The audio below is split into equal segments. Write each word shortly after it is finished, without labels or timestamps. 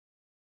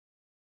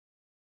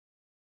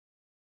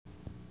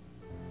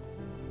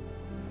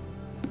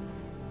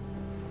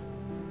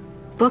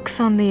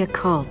books on the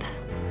occult.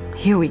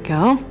 Here we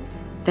go.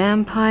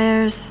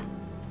 Vampires,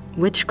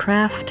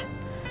 witchcraft,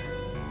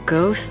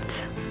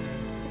 ghosts,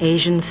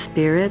 Asian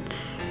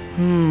spirits.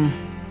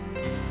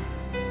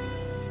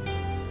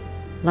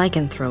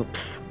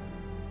 Lycanthropes.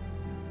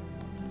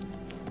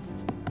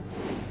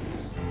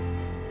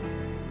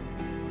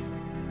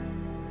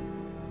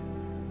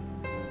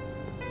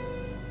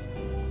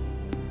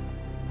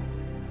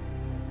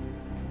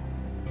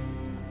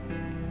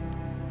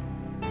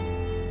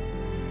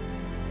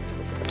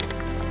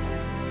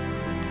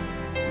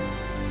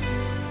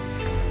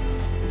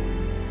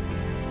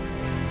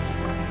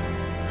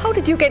 How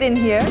did you get in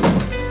here?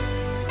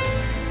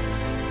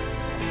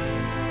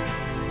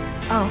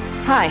 Oh,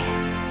 hi.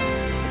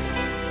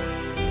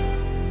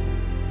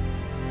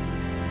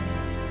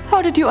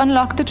 How did you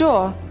unlock the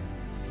door?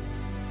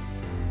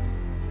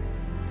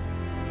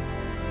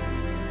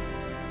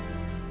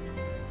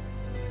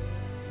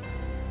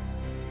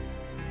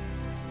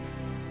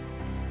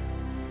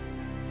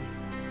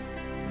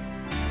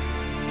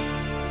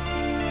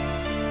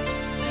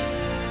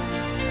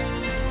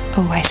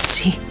 Oh, I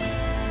see.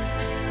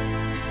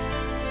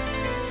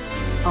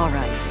 All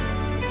right.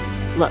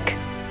 Look,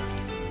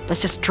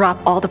 let's just drop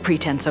all the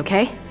pretense,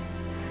 okay?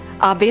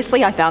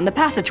 Obviously, I found the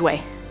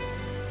passageway.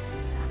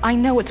 I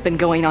know what's been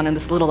going on in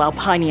this little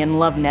Alpinian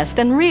love nest,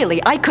 and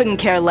really, I couldn't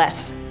care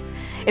less.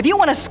 If you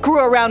want to screw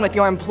around with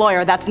your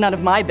employer, that's none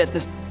of my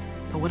business.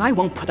 But what I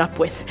won't put up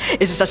with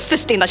is this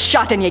assisting the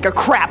Schottenjäger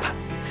crap.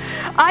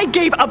 I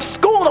gave up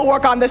school to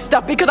work on this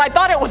stuff because I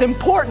thought it was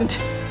important.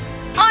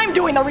 I'm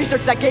doing the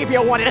research that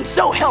Gabriel wanted, and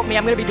so help me,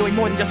 I'm gonna be doing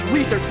more than just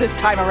research this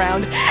time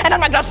around. And I'm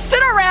not gonna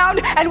sit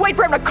around and wait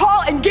for him to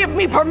call and give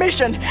me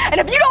permission.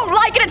 And if you don't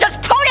like it, it's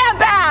just too damn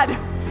bad!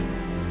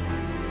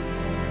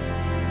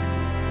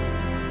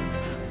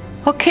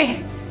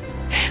 Okay,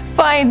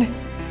 fine.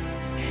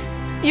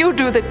 You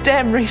do the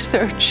damn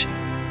research.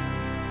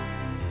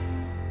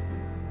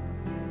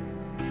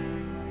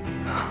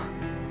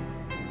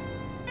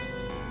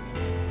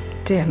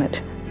 Damn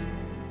it.